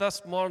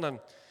This morning,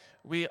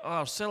 we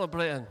are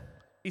celebrating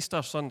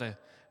Easter Sunday,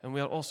 and we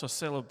are also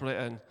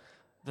celebrating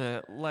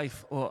the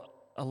life of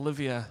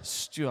Olivia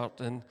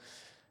Stewart. And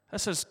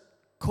this is,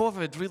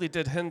 COVID really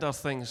did hinder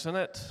things, in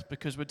it,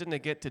 because we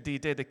didn't get to do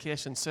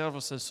dedication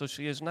services, so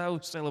she is now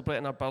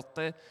celebrating her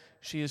birthday.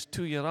 She is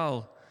 2 years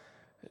old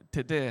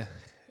today,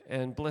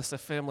 and bless the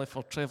family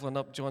for travelling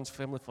up, John's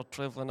family for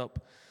travelling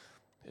up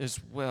as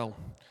well.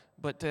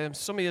 But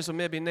some of you are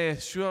maybe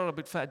not sure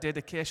about what a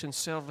dedication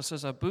service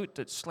is about.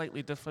 It's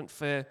slightly different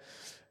for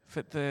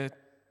the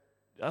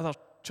other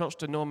church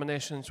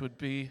denominations would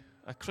be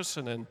a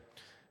christening.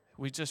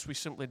 We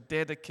simply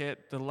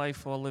dedicate the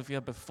life of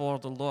Olivia before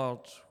the Lord.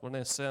 We're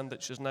not saying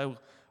that she's now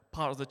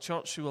part of the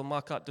church. She will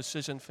make that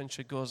decision when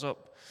she goes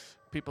up.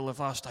 People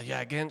have asked, are you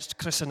against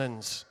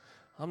christenings?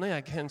 I'm not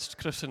against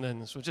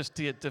christenings. We just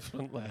do it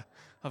differently.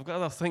 I've got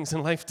other things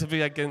in life to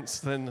be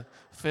against than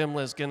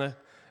families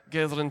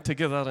gathering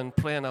together and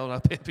praying out our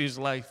baby's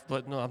life.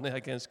 But no, I'm not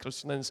against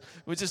christenings.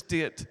 We just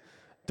do it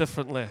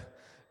differently.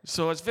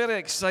 So it's very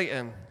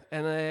exciting.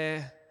 And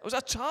it was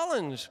a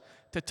challenge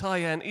to tie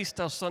in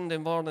Easter Sunday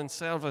morning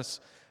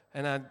service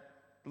and a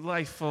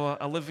life for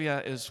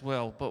Olivia as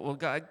well. But we've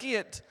got to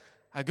get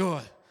a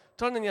go.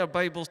 Turn in your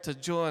Bibles to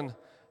John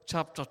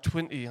chapter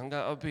 20. I'm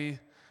going to be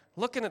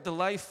looking at the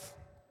life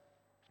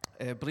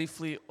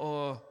briefly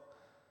of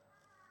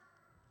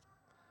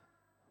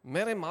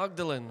Mary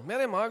Magdalene.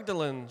 Mary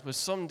Magdalene was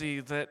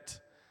somebody that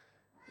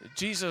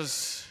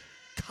Jesus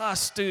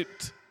cast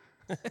out.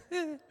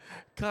 I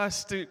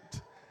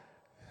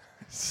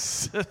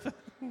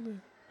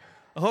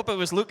hope it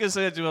was Lucas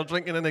said you were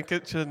drinking in the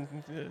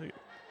kitchen.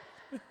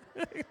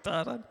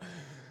 Darren.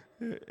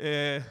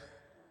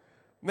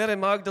 Mary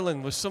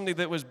Magdalene was somebody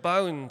that was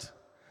bound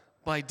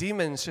by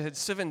demons. She had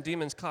 7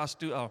 demons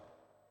cast out her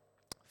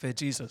for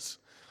Jesus.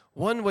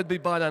 One would be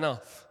bad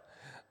enough,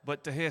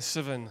 but to have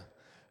 7,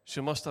 she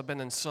must have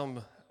been in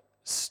some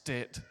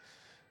state.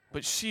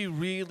 But she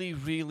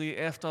really,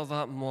 after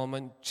that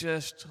moment,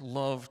 just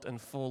loved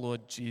and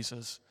followed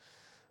Jesus.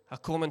 A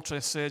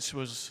commentary said she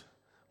was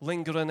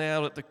lingering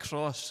there at the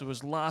cross. She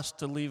was last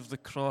to leave the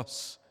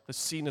cross, the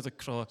scene of the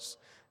cross,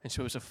 and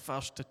she was the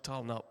first to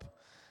turn up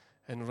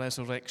in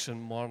resurrection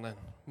morning.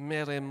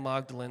 Mary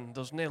Magdalene.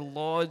 There's no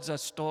loads of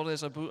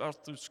stories about her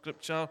through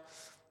Scripture,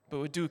 but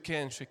we do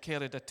ken she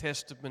carried a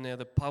testimony of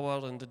the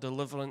power and the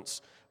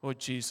deliverance of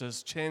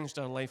Jesus, changed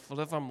her life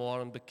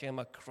forevermore and became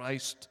a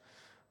Christ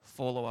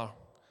follower.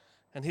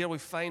 And here we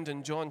find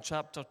in John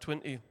chapter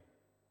 20,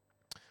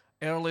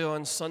 early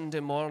on Sunday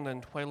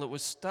morning, while it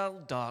was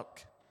still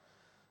dark,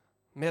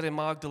 Mary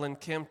Magdalene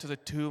came to the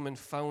tomb and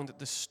found that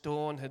the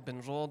stone had been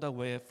rolled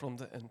away from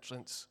the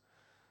entrance.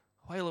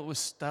 While it was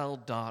still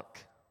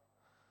dark,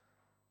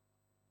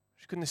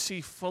 she couldn't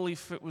see fully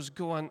what was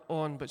going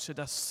on, but she had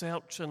a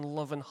searching,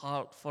 loving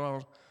heart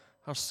for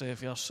her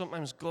Savior.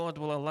 Sometimes God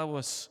will allow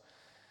us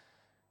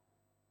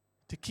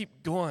to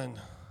keep going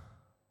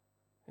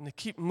and to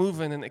keep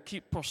moving and to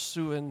keep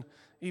pursuing,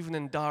 even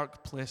in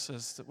dark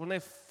places. That we're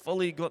not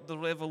fully got the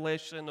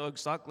revelation of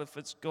exactly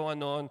what's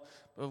going on,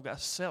 but we've got a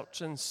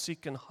searching,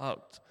 seeking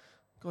heart.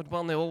 God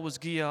will not always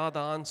give you all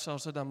the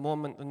answers at a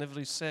moment and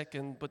every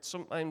second, but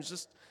sometimes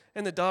just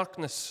in the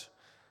darkness,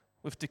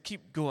 we have to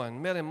keep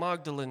going. Mary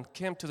Magdalene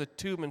came to the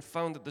tomb and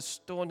found that the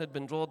stone had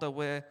been rolled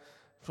away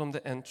from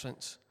the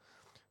entrance.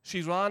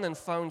 She ran and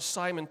found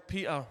Simon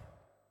Peter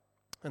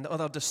and the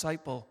other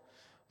disciple,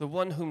 the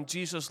one whom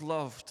Jesus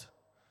loved.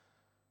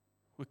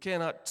 We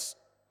cannot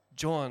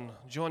John.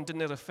 John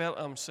didn't refer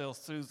to himself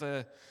through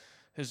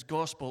his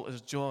gospel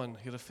as John.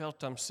 He referred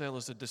to himself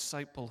as a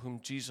disciple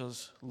whom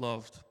Jesus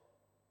loved.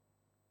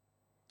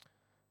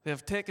 They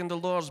have taken the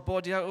Lord's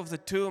body out of the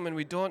tomb, and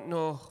we don't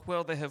know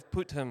where they have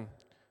put him,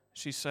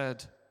 she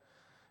said.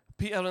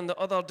 Peter and the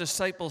other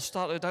disciple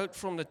started out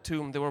from the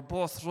tomb. They were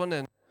both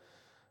running,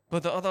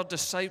 but the other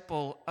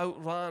disciple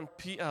outran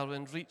Peter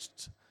and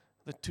reached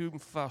the tomb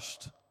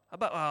first. A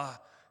bit of a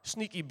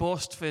sneaky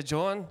boast for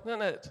John,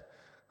 isn't it?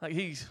 Like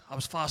I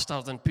was faster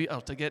than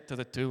Peter to get to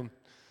the tomb.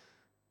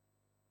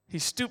 He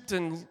stooped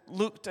and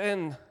looked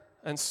in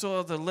and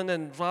saw the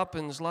linen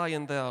wrappings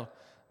lying there,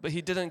 but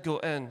he didn't go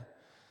in.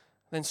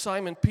 Then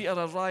Simon Peter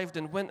arrived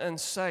and went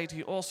inside.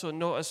 He also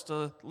noticed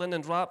the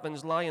linen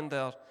wrappings lying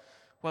there,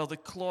 while the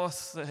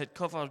cloth that had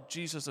covered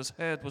Jesus'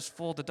 head was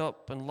folded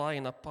up and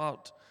lying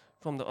apart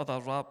from the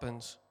other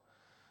wrappings.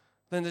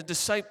 Then the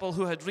disciple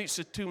who had reached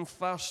the tomb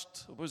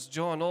first, was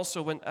John,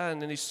 also went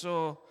in, and he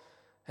saw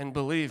and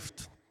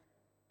believed.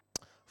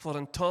 For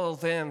until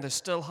then, they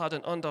still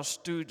hadn't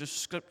understood the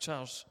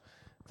Scriptures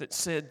that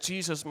said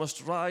Jesus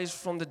must rise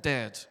from the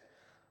dead.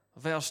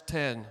 Verse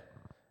 10,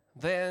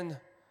 then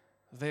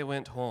they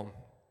went home.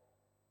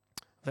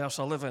 Verse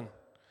 11,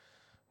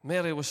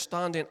 Mary was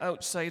standing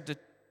outside the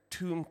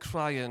tomb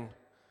crying,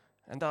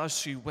 and as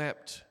she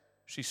wept,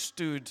 she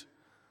stood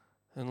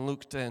and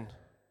looked in.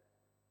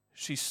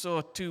 She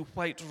saw 2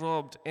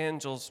 white-robed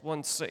angels,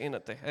 one sitting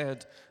at the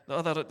head, the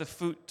other at the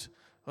foot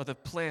of the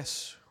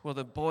place where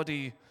the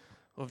body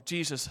of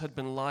Jesus had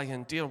been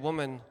lying. Dear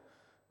woman,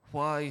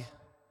 why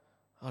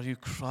are you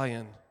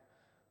crying?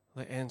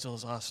 the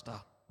angels asked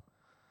her.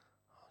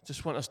 I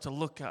just want us to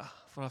look at,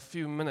 for a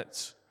few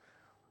minutes,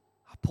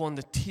 upon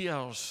the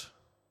tears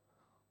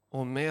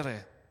of Mary,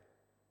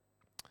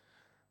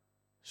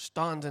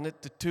 standing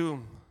at the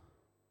tomb.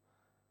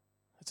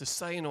 It's a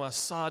sign of a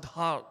sad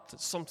heart,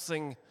 that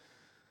something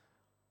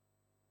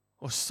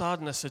of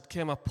sadness had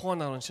came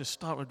upon her and she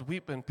started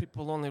weeping.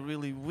 People only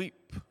really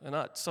weep in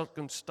that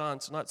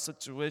circumstance, in that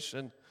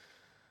situation,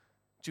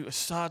 due to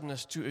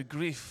sadness, due to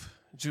grief,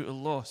 due to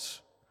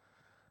loss.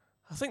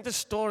 I think the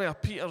story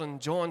of Peter and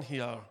John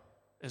here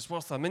is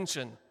worth a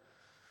mention,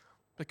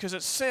 because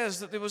it says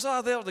that they was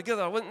all there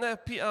together, weren't they?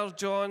 Peter,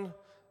 John,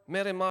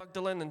 Mary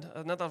Magdalene, and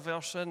another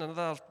version,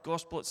 another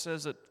gospel, it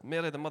says that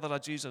Mary, the mother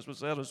of Jesus, was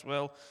there as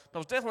well. But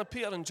it was definitely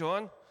Peter and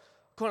John,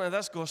 according to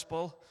this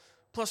gospel,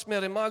 plus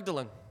Mary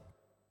Magdalene.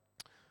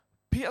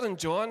 Peter and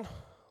John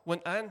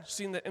went in,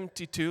 seen the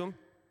empty tomb,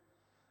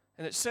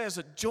 and it says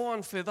that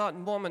John, for that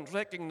moment,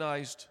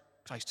 recognized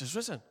Christ is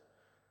risen.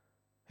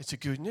 It's a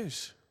good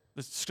news.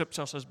 The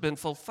scriptures has been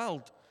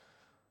fulfilled.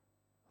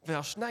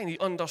 Verse 9, he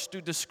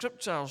understood the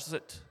scriptures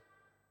that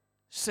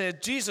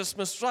said Jesus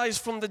must rise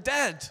from the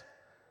dead.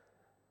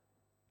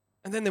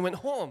 And then they went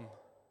home.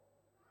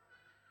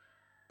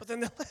 But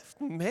then they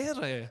left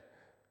Mary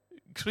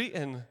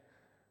greeting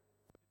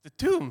the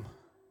tomb.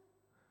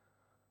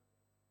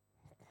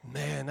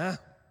 Man,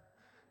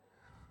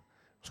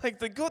 like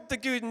they got the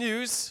good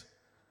news.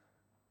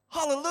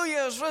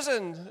 Hallelujah is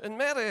risen. And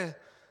Mary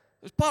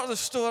was part of the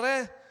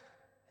story.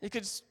 You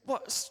could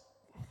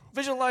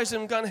visualize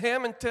him going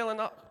home and telling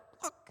her,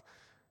 look,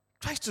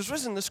 Christ is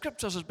risen. The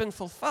scriptures has been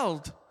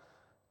fulfilled.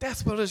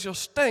 Death, where is your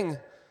sting?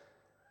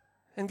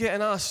 And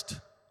getting asked,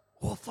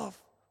 tell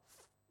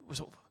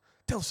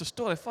us the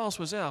story. False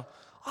was there.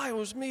 It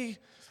was me.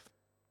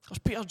 It was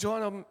Peter,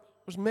 John, it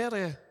was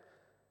Mary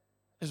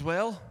as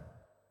well.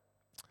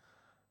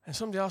 And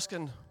somebody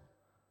asking,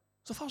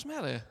 so far was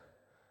Mary?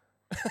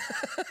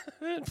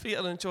 And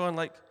Peter and John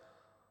like,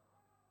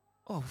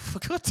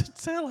 forgot to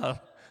tell her.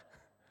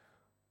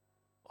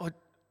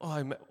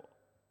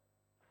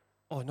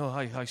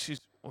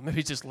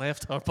 Maybe just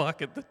left her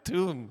back at the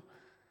tomb.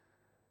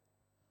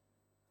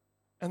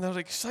 And their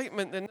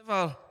excitement, they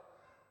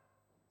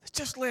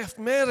just left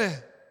Mary.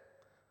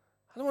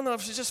 I wonder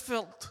if she just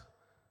felt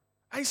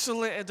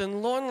isolated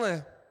and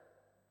lonely.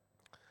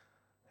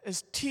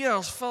 As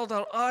tears filled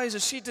her eyes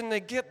as she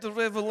didn't get the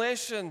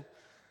revelation.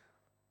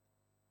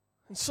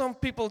 And some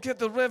people get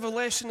the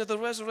revelation of the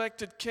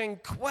resurrected King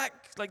quick,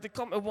 like they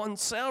come to one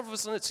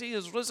service and it's He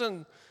is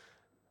risen.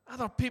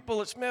 Other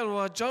people, it's more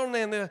of a journey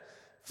and they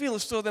feel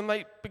as though they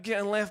might be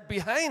getting left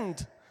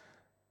behind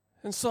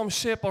in some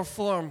shape or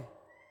form.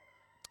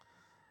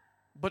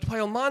 But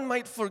while man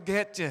might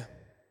forget you,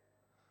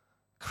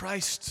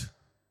 Christ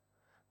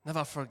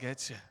never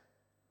forgets you.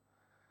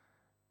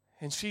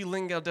 And she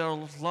lingered there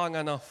long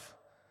enough.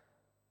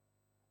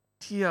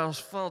 Tears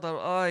filled her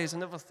eyes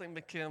and everything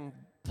became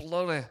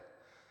blurry.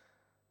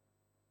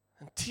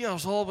 And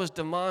tears always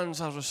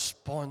demands a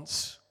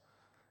response.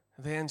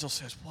 And the angel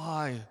says,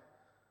 why?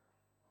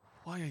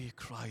 Why are you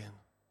crying?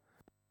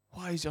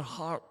 Why is your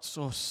heart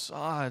so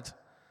sad?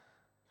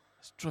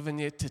 It's driven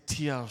you to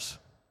tears.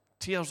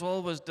 Tears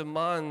always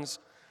demands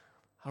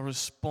a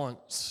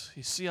response.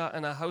 You see that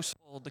in a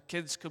household, the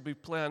kids could be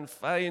playing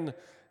fine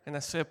in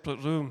a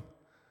separate room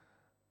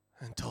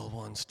until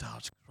one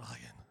starts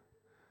crying.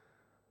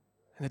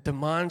 And it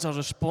demands a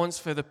response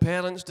for the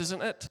parents,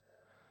 doesn't it?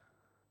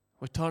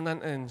 We turn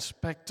into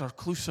Inspector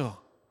Clouseau.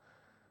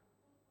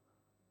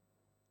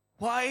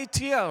 Why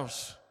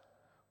tears?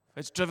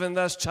 It's driven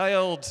this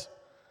child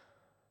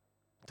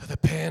to the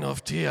pen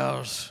of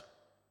tears.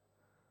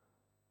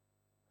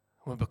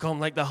 We become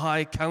like the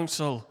High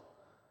Council.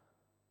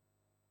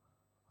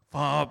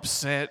 Bob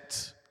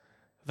set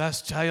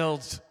this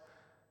child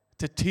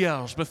to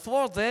tears.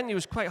 Before then, he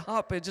was quite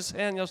happy just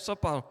having your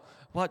supper,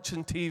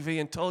 watching TV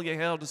until you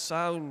heard a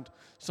sound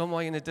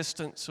somewhere in the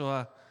distance or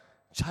a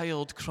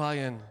child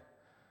crying.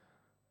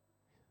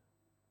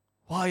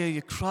 Why are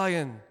you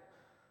crying?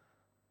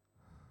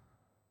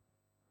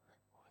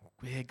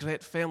 We had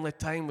great family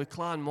time with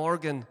Clan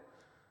Morgan,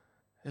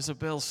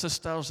 Isabel's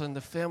sisters and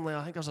the family.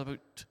 I think there's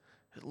about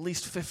at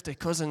least 50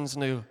 cousins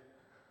now.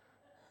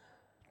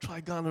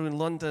 Trigonner in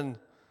London,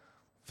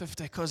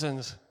 50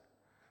 cousins.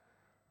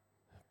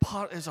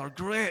 Parties are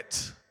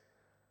great.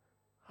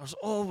 There's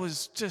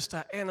always just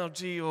that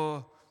energy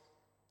of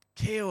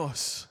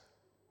chaos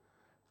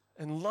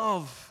and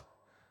love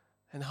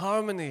and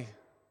harmony.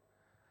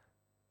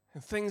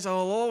 And things are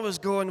always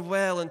going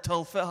well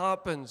until it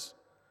happens.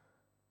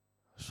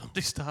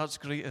 Somebody starts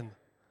greeting.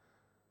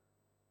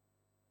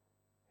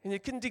 And you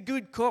can do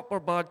good cop or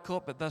bad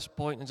cop at this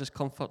point and just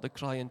comfort the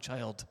crying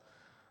child.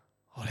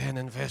 Or an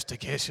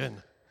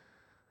investigation.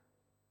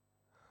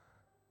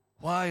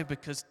 Why?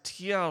 Because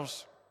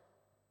tears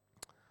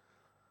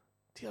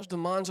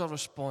demands a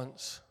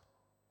response.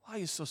 Why are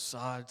you so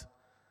sad?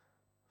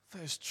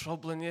 If it's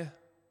troubling you.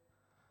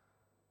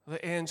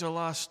 The angel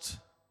asked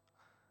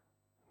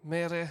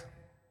Mary's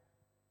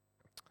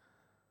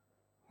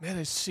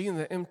seen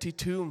the empty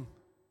tomb.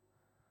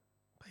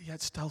 but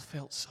yet still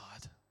felt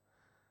sad.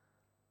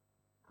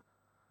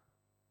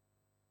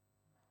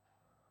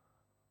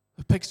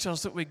 The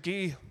pictures that we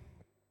gave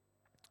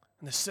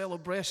in the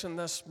celebration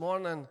this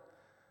morning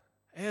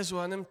is of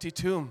an empty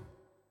tomb.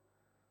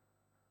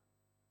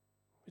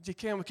 But you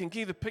can, we can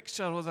give the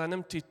picture of an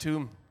empty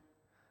tomb.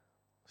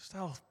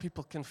 Still,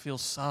 people can feel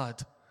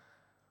sad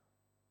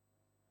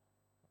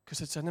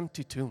because it's an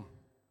empty tomb.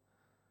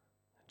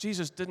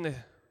 The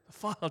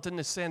Father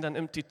didn't send an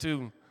empty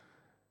tomb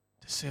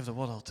to save the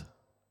world.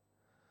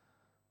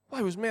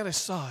 Why was Mary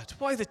sad?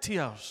 Why the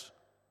tears?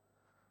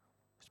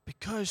 It's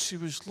because she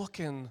was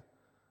looking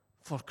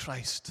for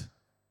Christ.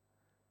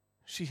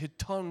 She had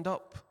turned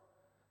up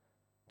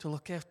to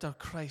look after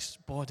Christ's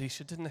body.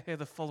 She didn't hear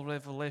the full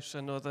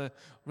revelation or the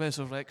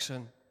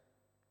resurrection.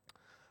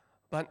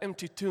 But an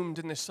empty tomb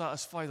didn't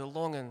satisfy the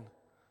longing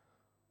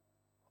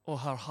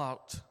of her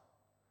heart.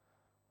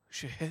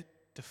 She had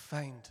to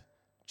find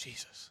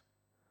Jesus.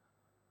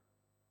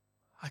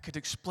 I could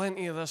explain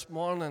to you this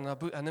morning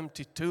about an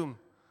empty tomb.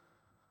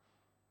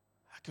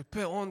 I could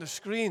put it on the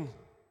screen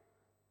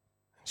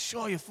and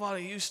show you where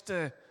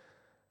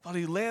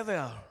he lay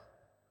there.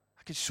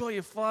 I could show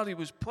you where he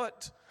was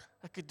put.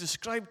 I could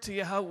describe to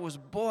you how it was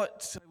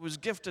bought. It was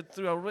gifted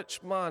through a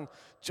rich man,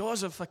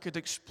 Joseph. I could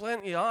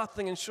explain to you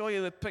everything and show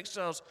you the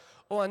pictures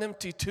of an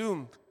empty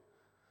tomb.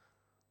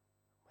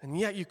 And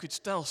yet you could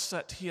still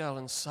sit here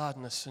in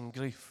sadness and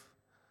grief.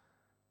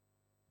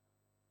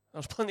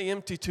 There's plenty of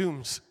empty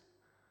tombs.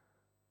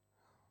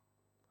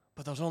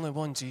 But there's only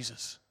one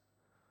Jesus.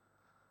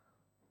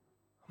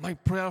 My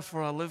prayer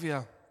for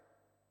Olivia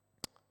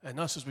and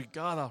us as we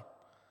gather,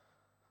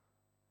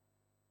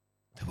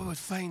 that we would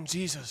find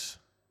Jesus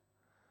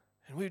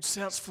and we would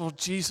search for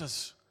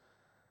Jesus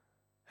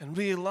and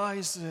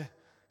realize the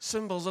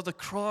symbols of the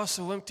cross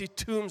of empty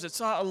tombs. It's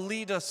that to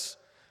lead us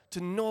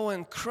to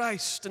knowing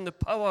Christ and the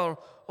power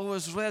of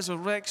his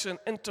resurrection,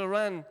 enter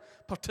in,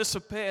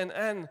 participating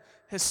in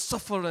his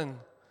suffering,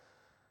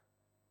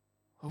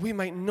 where we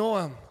might know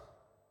him.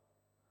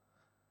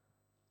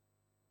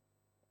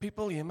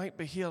 People, you might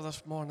be here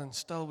this morning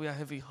still with a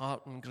heavy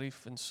heart and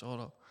grief and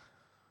sorrow.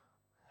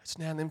 It's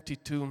not an empty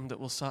tomb that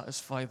will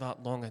satisfy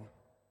that longing.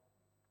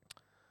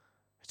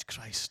 It's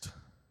Christ.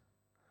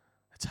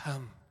 It's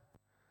him.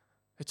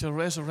 It's a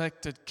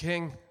resurrected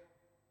King.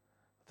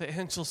 The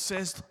angel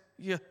says,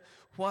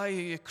 why are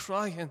you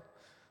crying?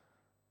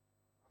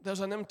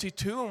 There's an empty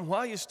tomb. Why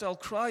are you still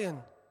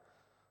crying?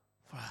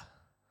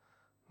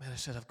 Mary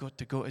said, I've got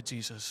to go to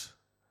Jesus.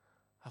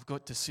 I've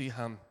got to see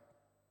him.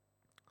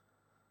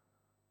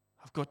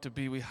 I've got to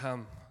be with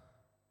him.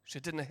 She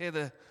didn't hear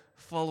the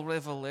full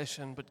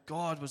revelation, but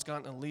God was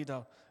going to lead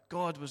her.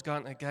 God was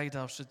going to guide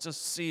her. She'd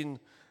just seen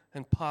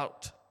in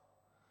part.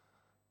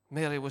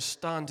 Mary was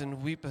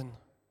standing weeping.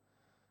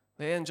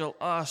 The angel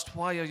asked,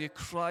 why are you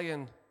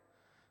crying?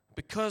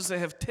 Because they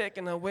have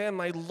taken away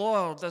my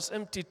Lord. This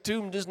empty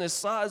tomb doesn't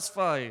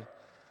satisfy.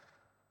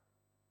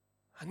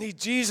 I need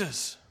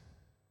Jesus.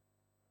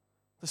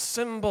 The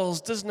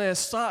symbols doesn't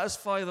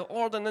satisfy. The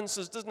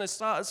ordinances doesn't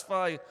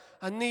satisfy.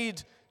 I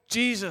need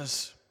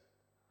Jesus.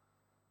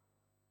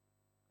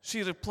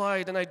 She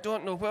replied, and I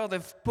don't know where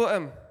they've put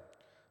him.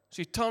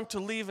 She turned to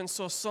leave and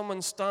saw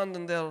someone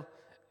standing there.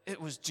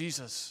 It was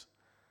Jesus.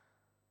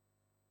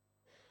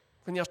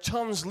 When your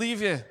chums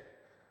leave you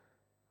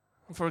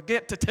and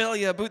forget to tell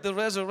you about the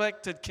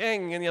resurrected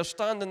King and you're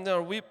standing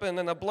there weeping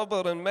in a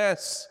blubbering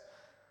mess,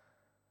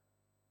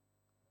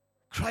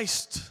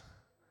 Christ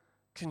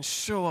can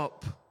show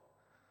up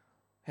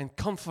and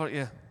comfort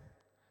you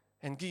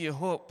and give you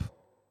hope.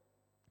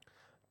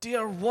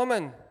 Dear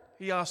woman,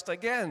 he asked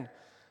again.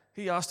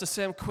 He asked the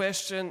same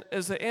question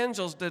as the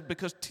angels did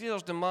because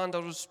tears demand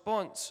a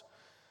response.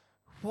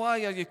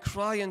 Why are you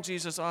crying?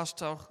 Jesus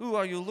asked her. Who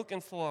are you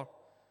looking for?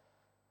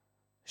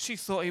 She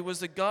thought he was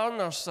the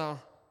gardener, sir.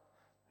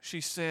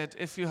 She said,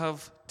 if you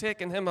have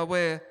taken him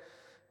away,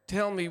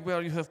 tell me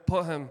where you have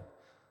put him,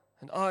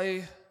 and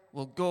I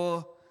will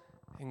go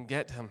and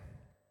get him.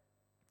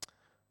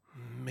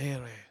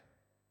 Mary,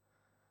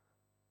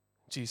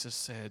 Jesus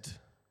said.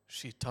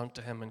 She turned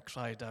to him and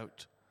cried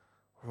out,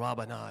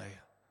 Rabboni,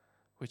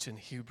 which in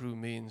Hebrew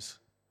means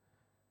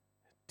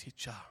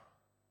teacher.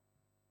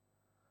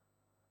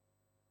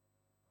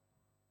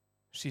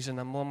 She's in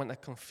a moment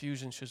of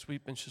confusion. She's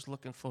weeping. She's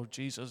looking for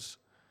Jesus.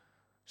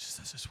 She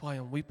says, this is why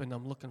I'm weeping.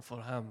 I'm looking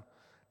for him.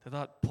 To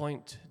that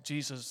point,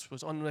 Jesus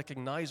was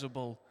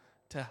unrecognizable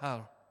to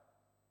her.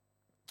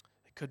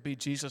 It could be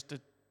Jesus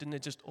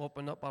didn't just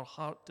open up her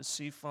heart to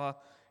see who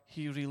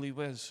he really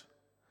was.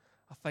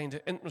 I find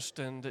it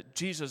interesting that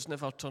Jesus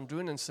never turned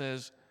around and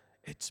says,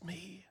 it's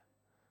me.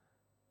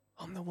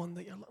 I'm the one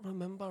that you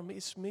remember me.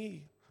 It's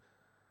me.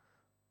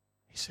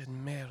 He said,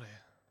 Mary.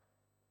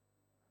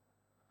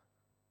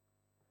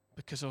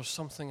 Because there was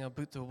something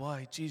about the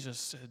why Jesus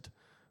said,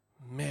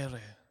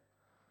 Mary.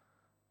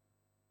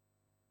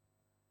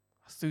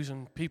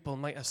 1,000 people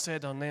might have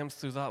said her name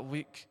through that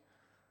week,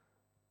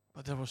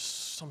 but there was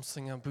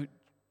something about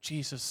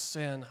Jesus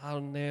saying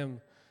her name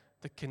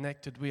that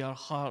connected with her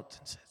heart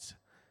and said,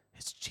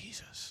 it's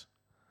Jesus.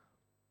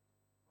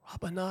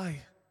 Rabboni.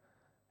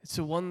 It's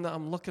the one that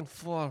I'm looking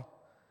for.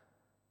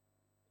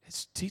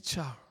 It's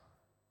teacher.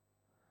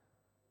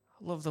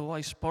 I love the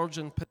way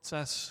Spurgeon puts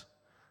this.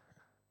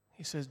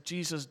 He says,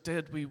 Jesus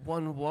did with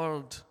one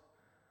word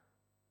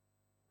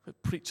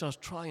that preachers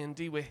try and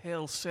do with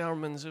hell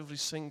sermons every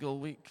single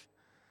week.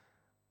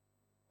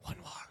 One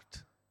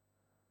word.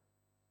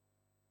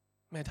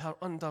 Made her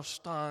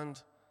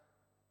understand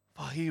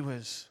what he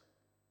was.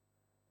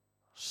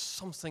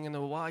 Something in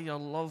the way your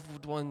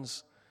loved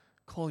ones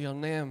call your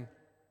name,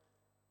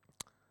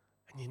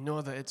 and you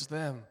know that it's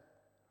them.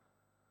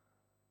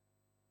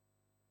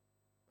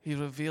 He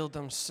revealed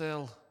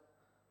himself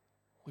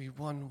with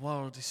one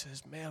word. He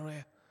says,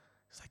 Mary,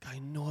 he's like, I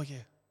know you.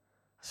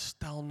 I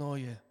still know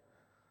you.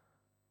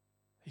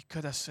 He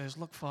could have said,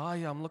 look for I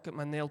am, look at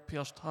my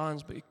nail-pierced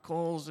hands, but he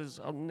calls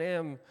her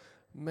name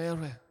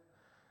Mary.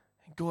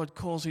 And God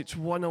calls each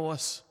one of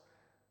us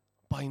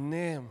by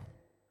name.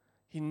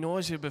 He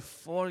knows you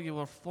before you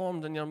were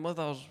formed in your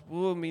mother's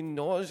womb. He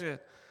knows you.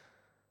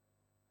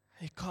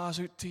 He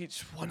calls out to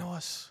each one of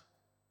us,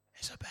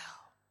 Isabel,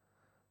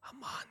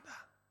 Amanda,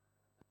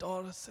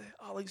 Dorothy,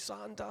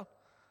 Alexander.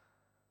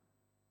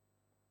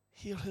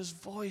 Hear his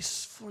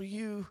voice for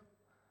you.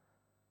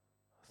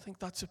 I think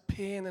that's a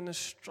pain and a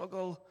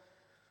struggle.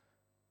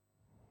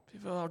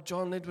 People are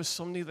journeyed with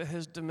somebody that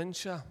has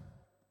dementia.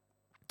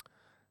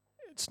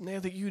 It's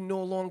now that you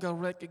no longer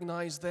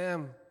recognize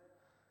them.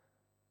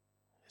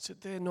 It's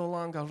that they no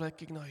longer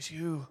recognize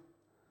you.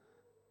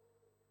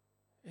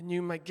 And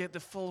you might get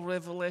the full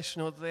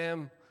revelation of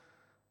them,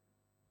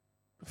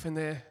 but when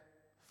they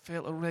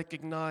fail to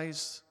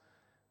recognize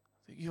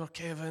that you're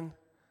Kevin, and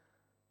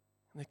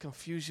they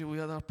confuse you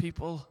with other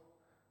people,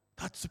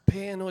 that's the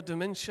pain of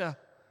dementia.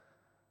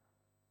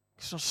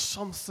 Because there's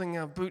something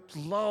about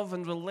love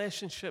and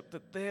relationship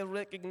that they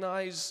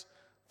recognize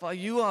for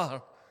you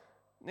are,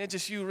 not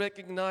just you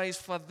recognize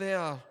for they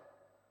are.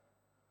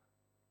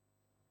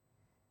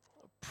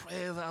 I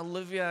pray that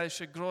Olivia, as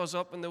she grows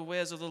up in the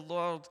ways of the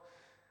Lord,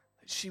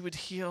 that she would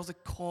hear the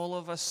call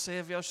of a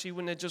Savior. She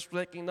wouldn't just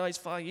recognize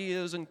for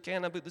years and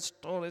ken about the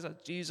stories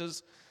of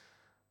Jesus,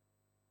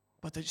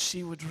 but that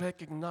she would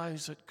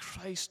recognize that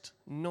Christ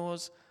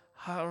knows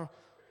her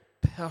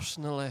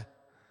personally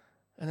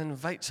and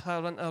invites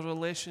her into a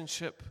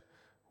relationship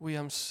with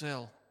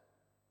himself.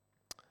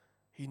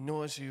 He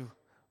knows you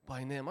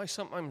by name. I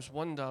sometimes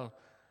wonder,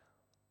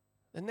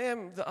 the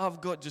name that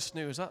I've got just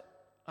now, is that,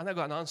 and I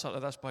got an answer to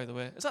this, by the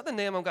way, is that the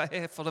name I'm going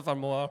to have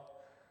forevermore?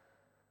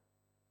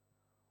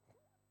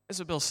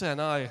 Isabel saying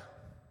aye.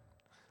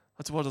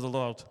 That's the word of the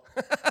Lord.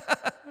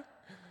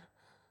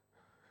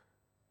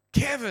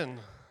 Kevin.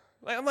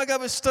 Like, am I going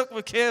to be stuck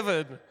with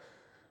Kevin?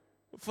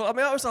 That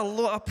was a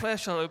lot of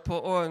pressure to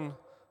put on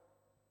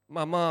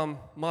my mom,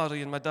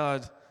 Mary, and my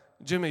dad,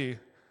 Jimmy.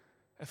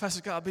 If this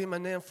has got to be my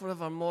name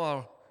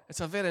forevermore,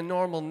 it's a very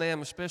normal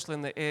name, especially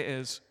in the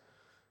 80s.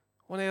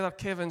 One of the other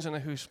Kevins in the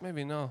house,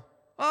 maybe no.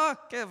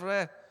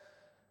 Kev,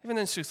 even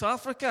in South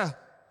Africa,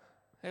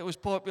 it was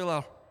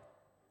popular.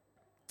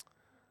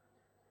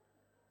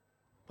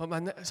 But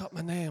is that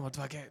my name, or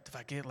do I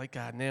get like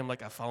a name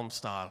like a film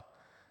star?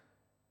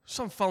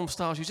 Some film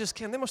stars, you just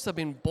can't. They must have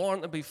been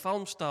born to be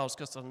film stars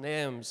because their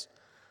names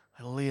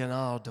are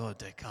Leonardo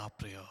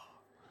DiCaprio.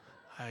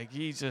 Like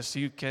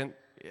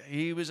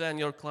he was in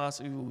your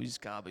class, ooh, he's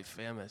got to be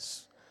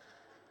famous.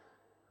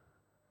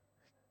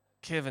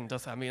 Kevin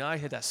Duff, I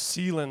had a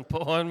ceiling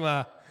put on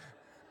my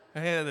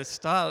head at the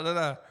start, didn't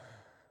I?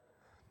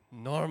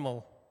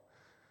 Normal.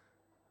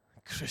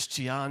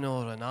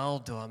 Cristiano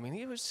Ronaldo,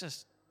 he was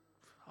just,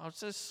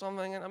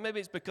 something, and maybe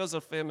it's because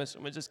they're famous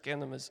and we just ken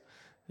them as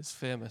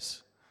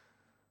famous.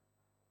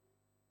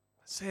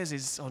 It says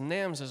his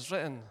names is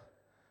written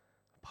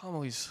palm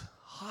of his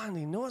hand.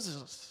 He knows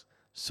us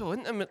so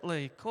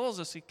intimately. He calls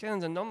us. He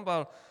kens the number.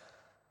 Our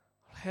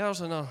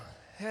hairs on our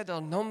head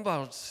are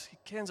numbered. He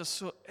kens us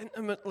so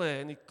intimately,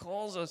 and he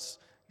calls us.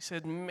 He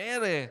said,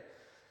 Mary.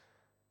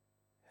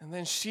 And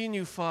then she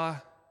knew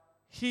for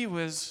he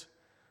was,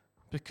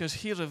 because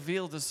he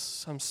revealed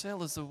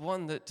himself as the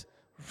one that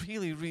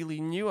really,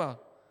 really knew her.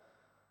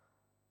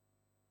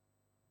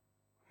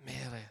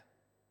 Mary.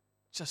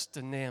 Just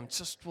the name,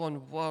 just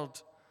one word.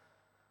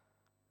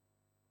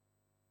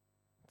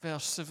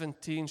 Verse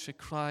 17, she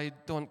cried,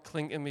 don't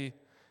cling to me.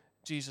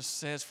 Jesus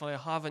says, for I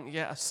haven't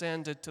yet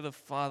ascended to the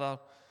Father,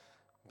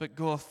 but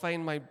go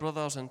find my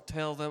brothers and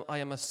tell them I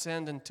am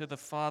ascending to the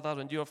Father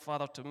and your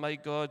Father, to my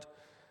God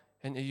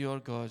and to your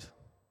God.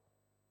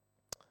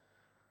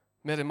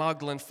 Mary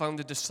Magdalene found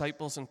the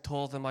disciples and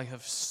told them, I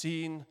have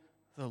seen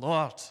the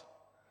Lord.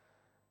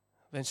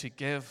 Then she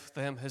gave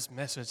them his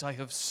message, I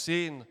have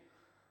seen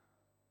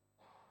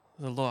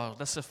the Lord.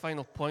 That's the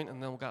final point,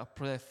 and then we've got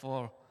to pray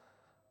for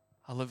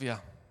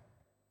Olivia.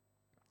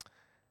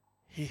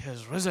 He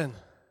has risen.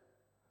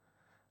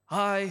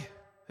 I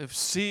have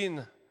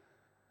seen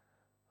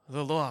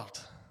the Lord.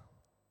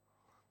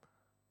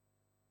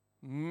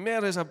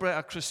 Mary's a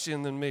better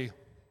Christian than me,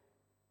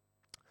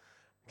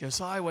 because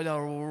I would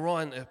have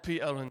run to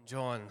Peter and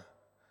John.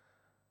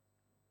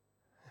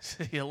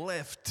 You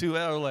left too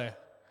early.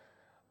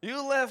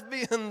 You left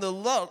me in the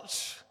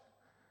lurch.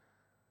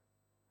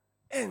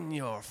 In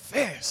your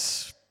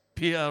face,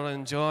 Peter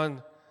and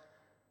John.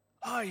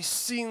 I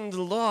seen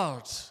the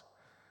Lord.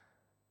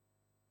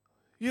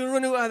 You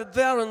ran out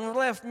there and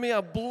left me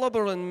a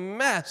blubbering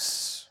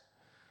mess.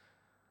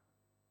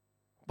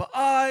 But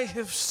I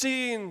have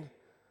seen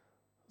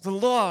the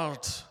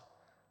Lord.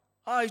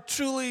 I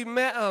truly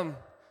met him,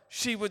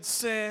 she would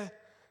say.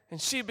 And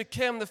she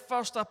became the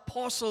first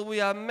apostle with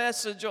a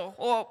message of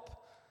hope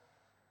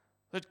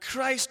that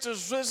Christ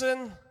is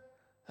risen,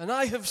 and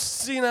I have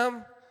seen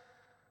him.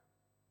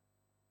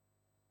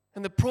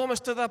 And the promise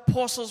to the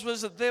apostles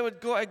was that they would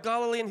go to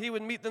Galilee and he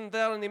would meet them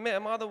there, and he met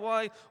him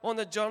otherwise on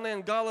the journey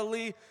in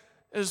Galilee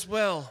as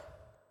well.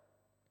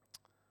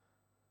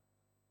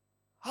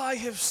 I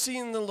have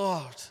seen the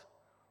Lord.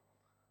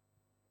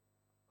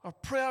 Our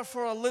prayer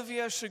for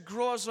Olivia, she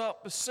grows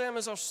up the same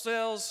as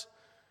ourselves,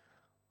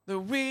 that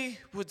we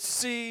would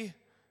see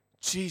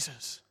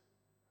Jesus.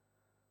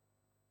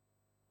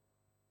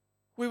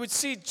 We would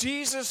see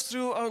Jesus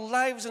through our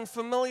lives in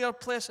familiar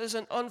places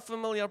and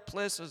unfamiliar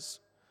places.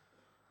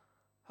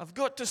 I've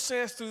got to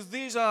say, through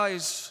these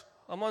eyes,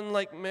 I'm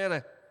unlike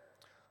Mary.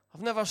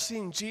 I've never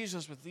seen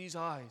Jesus with these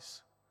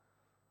eyes.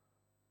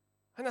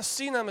 And I've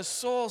seen him as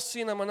Saul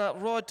seen him on that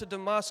road to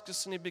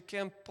Damascus, and he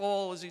became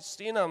Paul as he's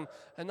seen him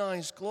in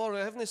his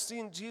glory. I haven't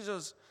seen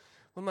Jesus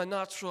with my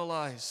natural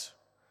eyes.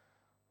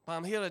 But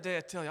I'm here today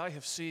to tell you, I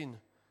have seen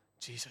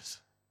Jesus.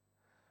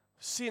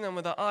 I've seen him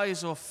with the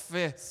eyes of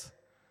faith.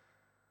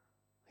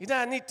 You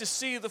don't need to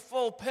see the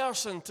full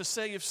person to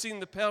say you've seen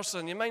the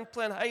person. You mind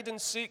playing hide and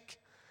seek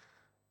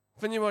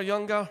when you were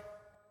younger?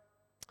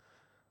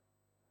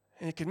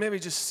 And you could maybe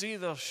just see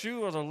their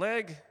shoe or their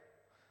leg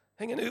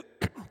hanging out,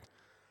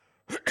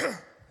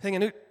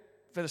 hanging out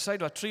by the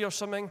side of a tree or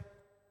something.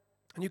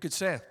 And you could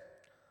say,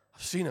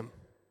 I've seen him.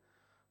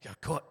 You're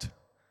caught.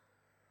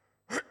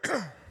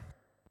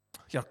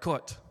 You're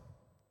caught.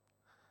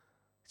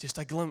 Just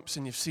a glimpse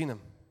and you've seen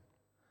him.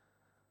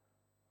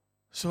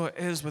 So it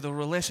is with a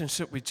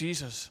relationship with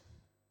Jesus.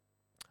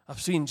 I've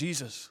seen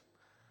Jesus.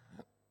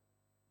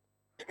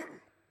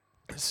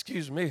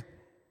 Excuse me.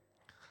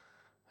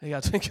 Yeah,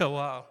 I think a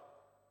while.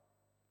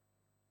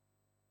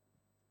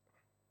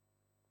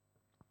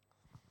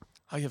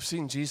 I have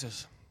seen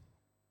Jesus.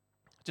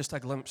 Just a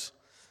glimpse.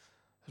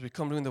 As we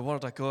come doing the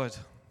Word of God,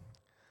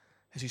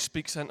 as He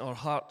speaks into our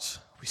hearts,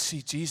 we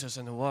see Jesus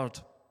in the Word.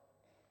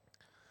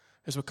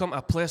 As we come to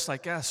a place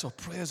like this of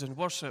praise and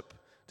worship,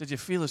 did you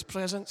feel His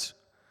presence?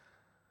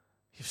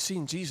 You've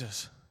seen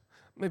Jesus.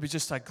 Maybe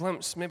just a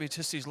glimpse, maybe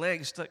just His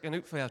legs sticking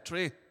out for a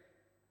tree.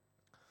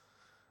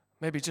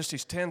 Maybe just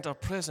His tender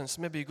presence.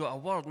 Maybe you got a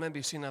word, maybe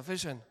you seen a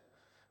vision.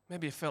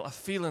 Maybe you felt a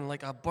feeling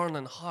like a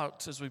burning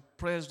heart as we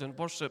praised and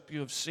worshiped.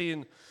 You have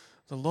seen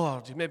the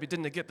Lord. You maybe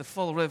didn't get the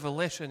full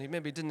revelation. He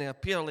maybe didn't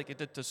appear like He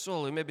did to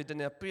Saul. He maybe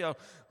didn't appear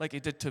like He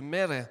did to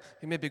Mary.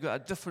 He maybe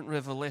got a different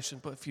revelation.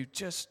 But if you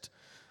just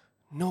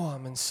know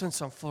Him and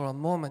sense Him for a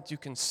moment, you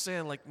can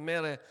say like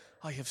Mary,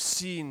 I have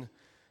seen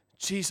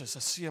Jesus. I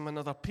see Him in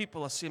other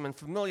people. I see Him in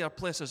familiar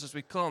places as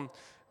we come.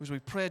 As we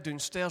pray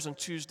downstairs on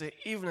Tuesday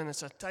evening,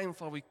 it's a time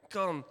for we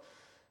come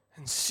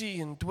and see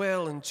and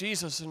dwell in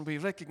Jesus, and we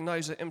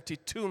recognize the empty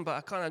tomb, but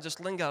I can't just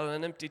linger on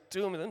an empty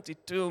tomb. An empty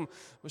tomb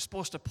was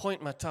supposed to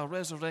point me to a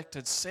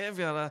resurrected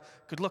Savior. I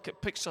could look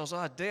at pictures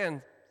all day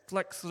and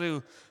flick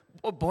through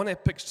bonny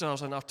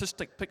pictures and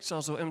artistic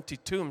pictures of empty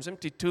tombs.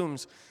 Empty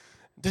tombs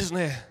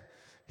doesn't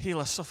heal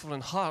a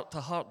suffering heart,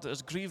 a heart that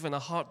is grieving, a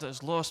heart that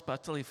is lost, but I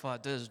tell you what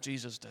it does,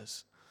 Jesus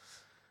does.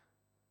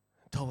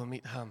 Until we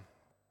meet Him.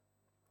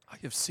 I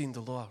have seen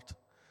the Lord.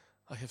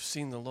 I have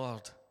seen the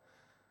Lord.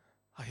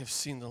 I have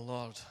seen the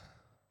Lord.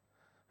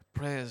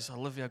 Pray as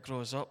Olivia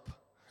grows up,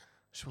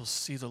 she will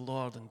see the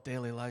Lord in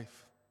daily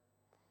life.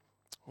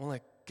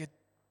 Only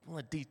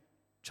D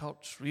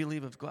church, really.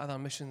 We've got other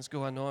missions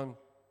going on.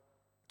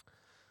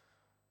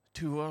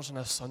 2 hours on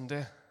a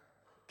Sunday,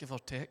 give or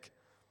take.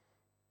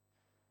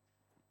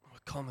 We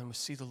come and we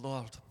see the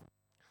Lord.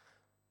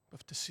 We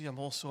have to see Him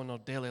also in our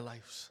daily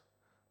lives.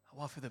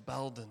 Away for the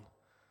building,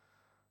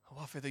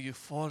 away for the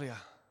euphoria,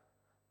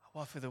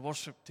 away for the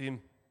worship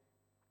team,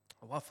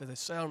 away for the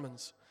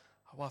sermons,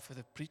 away for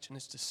the preaching.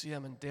 Is to see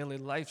Him in daily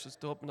lives. Is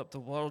to open up the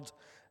Word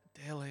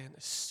daily and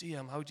to see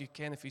Him. How do you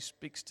can if He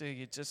speaks to you?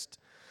 You just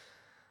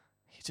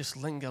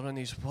linger in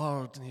His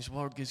Word, and His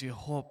Word gives you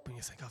hope, and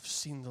you think, I've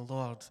seen the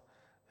Lord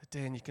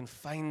today, and you can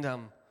find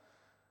Him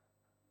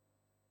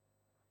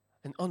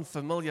in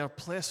unfamiliar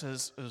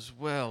places as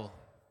well.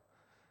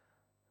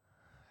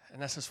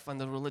 And this is when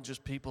the religious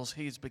people's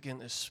heads begin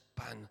to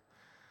spin,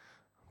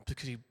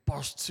 because He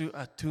bursts out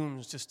of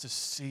tombs just to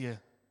see you.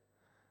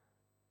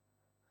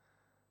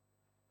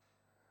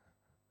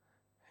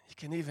 You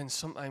can even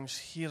sometimes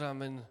hear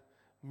Him in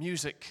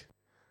music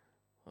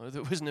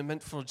that wasn't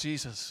meant for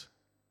Jesus.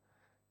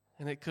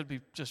 And it could be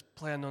just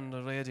playing on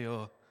the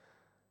radio.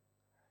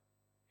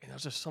 And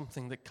there's just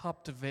something that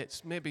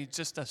captivates, maybe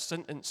just a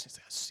sentence.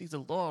 I see the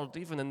Lord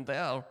even in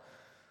there.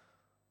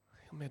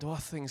 He made all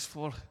things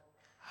for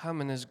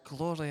Him in His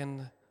glory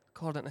and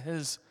according to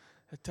His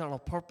eternal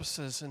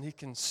purposes, and he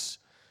can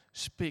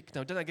speak.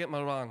 Now, didn't get me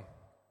wrong.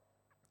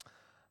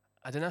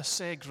 I didn't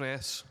say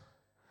grace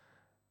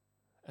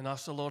and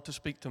ask the Lord to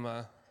speak to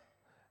me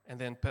and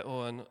then put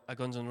on a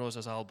Guns N'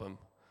 Roses album.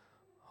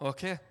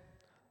 Okay?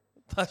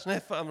 That's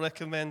not what I'm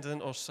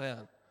recommending or saying.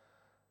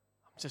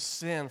 I'm just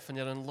saying, when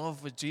you're in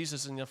love with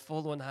Jesus and you're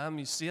following him,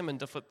 you see him in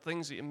different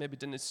things that you maybe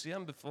didn't see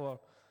him before.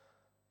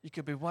 You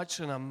could be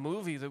watching a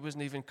movie that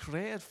wasn't even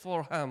created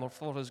for him or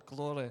for his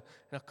glory. And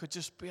it could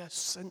just be a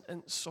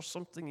sentence or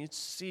something. You'd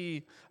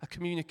see a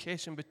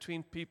communication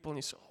between people and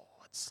you say,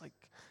 oh, it's like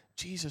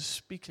Jesus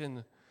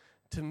speaking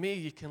to me.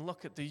 You can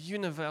look at the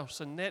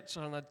universe and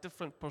nature in a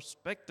different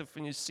perspective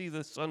when you see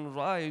the sun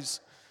rise.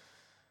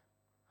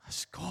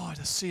 It's God.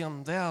 I see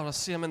him there. I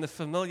see him in the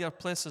familiar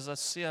places. I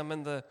see him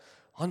in the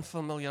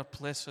unfamiliar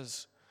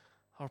places.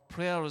 Our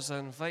prayer is to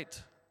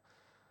invite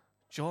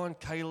John,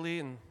 Kylie,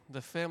 and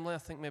the family. I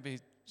think maybe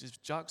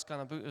Jack's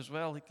gone about as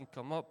well. He can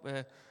come up.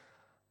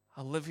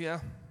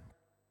 Olivia.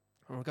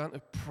 And we're going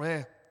to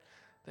pray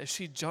that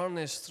she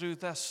journeys through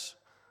this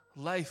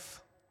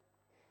life.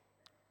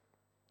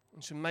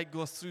 And she might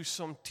go through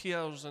some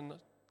tears and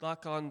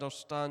lack of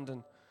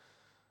understanding.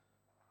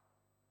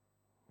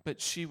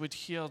 But she would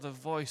hear the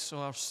voice of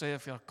our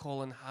Savior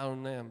calling her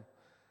name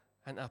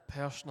in a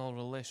personal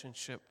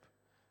relationship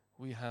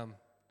with him.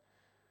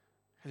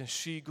 And as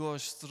she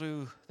goes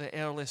through the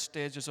early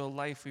stages of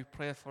life, we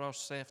pray for her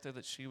safety,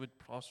 that she would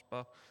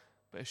prosper.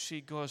 But as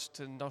she goes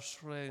to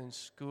nursery and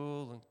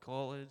school and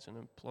college and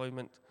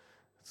employment,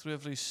 through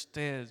every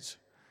stage,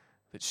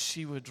 that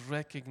she would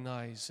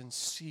recognize and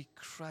see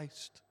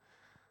Christ.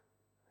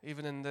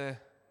 Even in the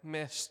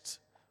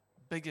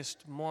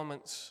biggest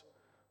moments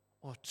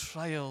or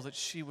trial, that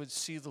she would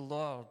see the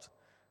Lord.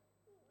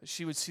 That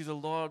she would see the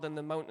Lord on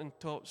the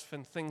mountaintops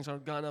when things are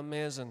gone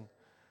amazing.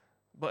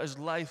 But as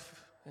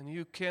life, and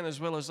you can as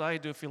well as I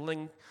do, if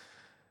you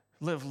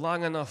live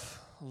long enough,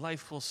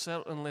 life will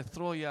certainly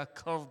throw you a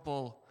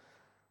curveball.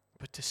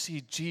 But to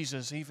see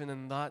Jesus, even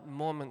in that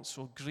moment,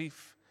 so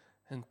grief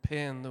and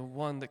pain, the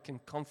one that can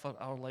comfort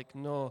her like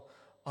no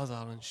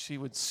other, and she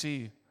would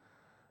see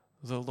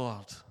the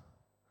Lord.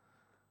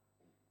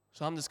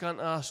 So I'm just going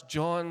to ask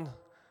John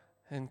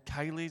and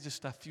Kylie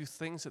just a few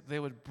things that they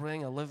would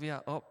bring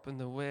Olivia up in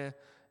the way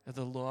of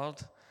the Lord.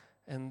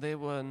 And we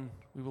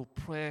will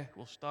pray,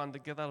 we'll stand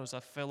together as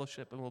a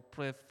fellowship and we'll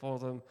pray for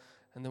them.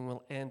 And then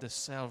we'll end the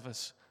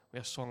service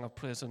with a song of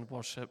praise and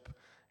worship.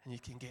 And you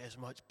can get as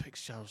much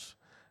pictures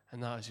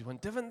and that as you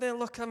want. Didn't they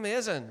look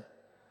amazing?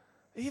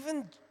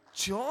 Even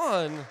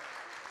John.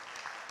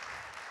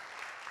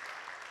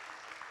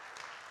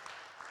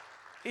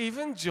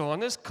 Even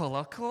John is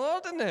color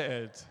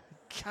coordinated.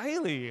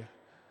 Kylie,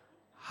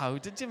 how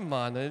did you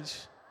manage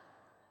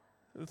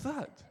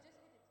that?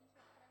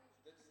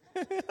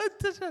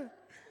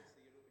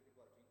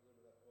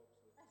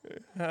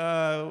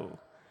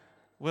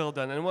 Well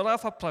done. And we're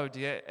half proud of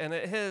you. And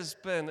it has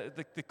been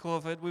the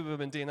COVID. We've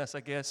been doing this, I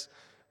guess,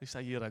 at least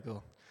a year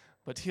ago.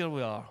 But here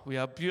we are. We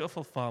are a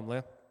beautiful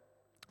family.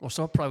 We're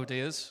so proud of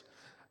you.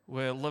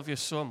 We love you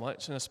so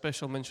much. And a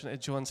special mention to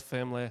John's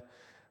family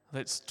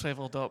that's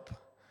travelled up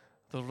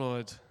the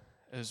road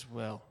as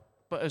well.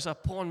 But it's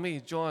upon me,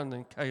 John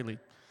and Kylie,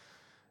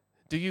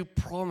 do you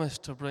promise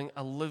to bring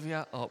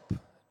Olivia up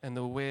in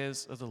the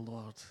ways of the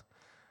Lord,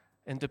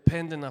 and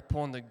depending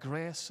upon the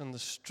grace and the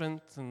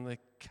strength and the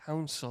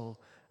counsel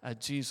of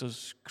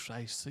Jesus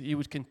Christ, that you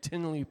would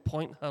continually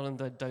point her in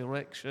the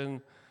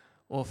direction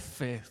of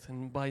faith,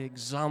 and by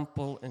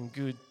example and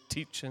good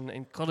teaching,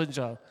 encourage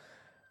her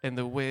in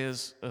the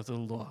ways of the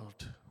Lord?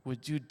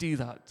 Would you do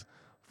that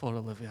for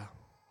Olivia?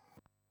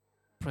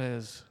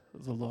 Praise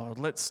the Lord.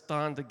 Let's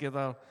stand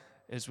together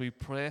as we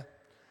pray.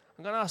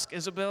 I'm going to ask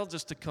Isabel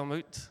just to come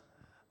out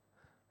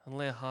and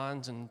lay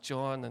hands on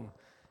John and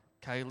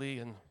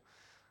Kylie, and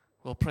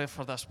we'll pray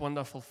for this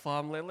wonderful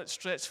family. Let's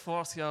stretch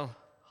forth your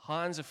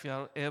hands if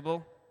you're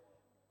able.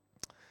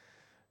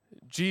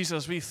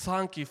 Jesus, we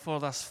thank you for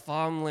this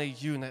family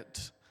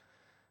unit,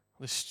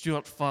 the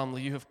Stewart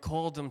family. You have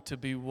called them to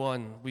be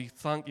one. We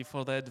thank you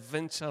for the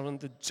adventure and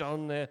the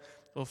journey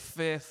of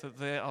faith that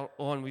they are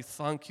on. We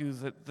thank you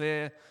that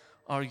they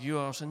are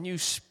yours, and you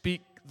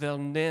speak their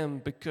name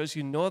because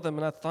you know them,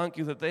 and I thank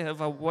you that they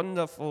have a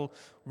wonderful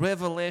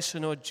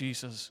revelation of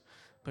Jesus.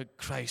 But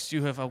Christ,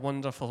 you have a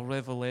wonderful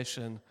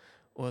revelation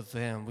of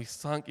them. We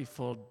thank you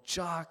for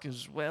Jack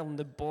as well, and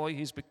the boy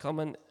he's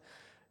becoming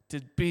to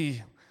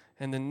be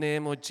in the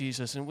name of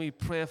Jesus. And we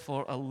pray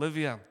for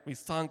Olivia. We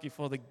thank you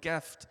for the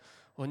gift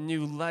of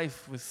new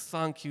life. We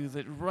thank you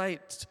that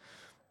right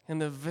in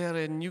the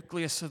very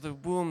nucleus of the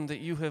womb that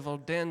you have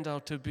ordained her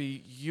to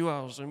be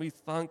yours. And we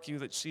thank you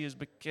that she has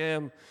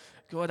become,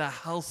 God, a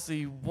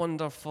healthy,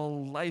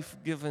 wonderful,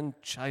 life-giving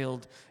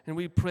child. And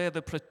we pray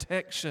the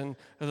protection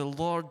of the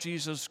Lord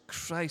Jesus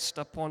Christ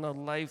upon her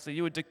life, that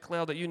you would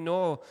declare that you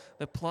know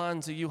the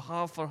plans that you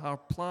have for her,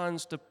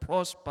 plans to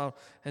prosper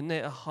and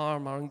not to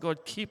harm her. And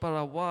God, keep her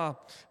away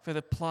for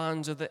the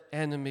plans of the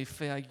enemy.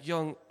 For a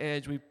young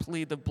age, we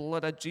plead the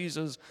blood of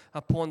Jesus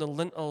upon the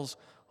lintels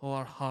of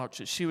our hearts,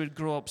 that she would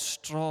grow up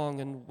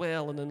strong and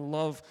well and in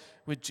love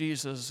with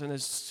Jesus. And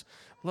as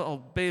little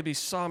baby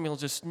Samuel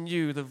just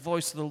knew the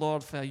voice of the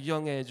Lord for a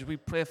young age, we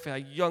pray for a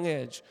young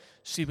age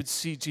she would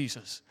see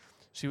Jesus.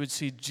 She would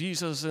see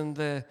Jesus in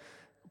the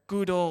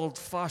good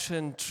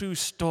old-fashioned true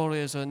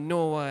stories of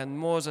Noah and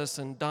Moses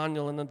and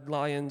Daniel in the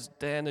lion's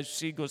den. As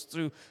she goes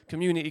through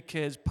community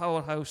kids,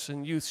 powerhouse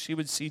and youth, she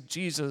would see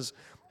Jesus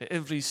at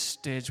every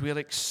stage. We are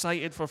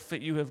excited for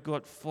what you have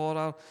got for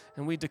her,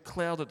 and we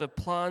declare that the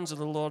plans of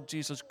the Lord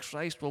Jesus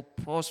Christ will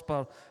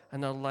prosper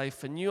in her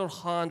life, and your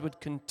hand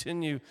would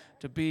continue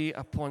to be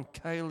upon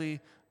Kylie,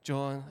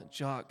 John,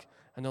 Jack,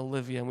 and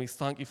Olivia. And we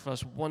thank you for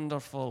this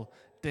wonderful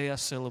day of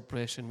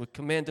celebration. We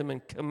commend him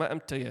and commit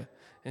him to you.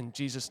 In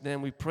Jesus'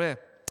 name we pray.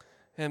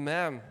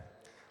 Amen.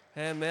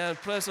 Amen.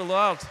 Praise the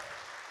Lord.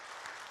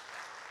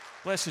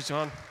 Bless you,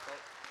 John.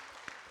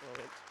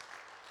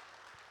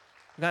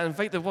 I'm going to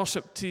invite the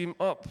worship team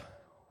up.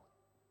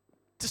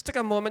 Just take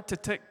a moment to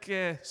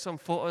take some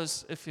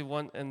photos if you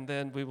want, and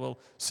then we will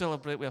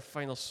celebrate with a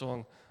final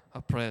song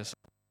of praise.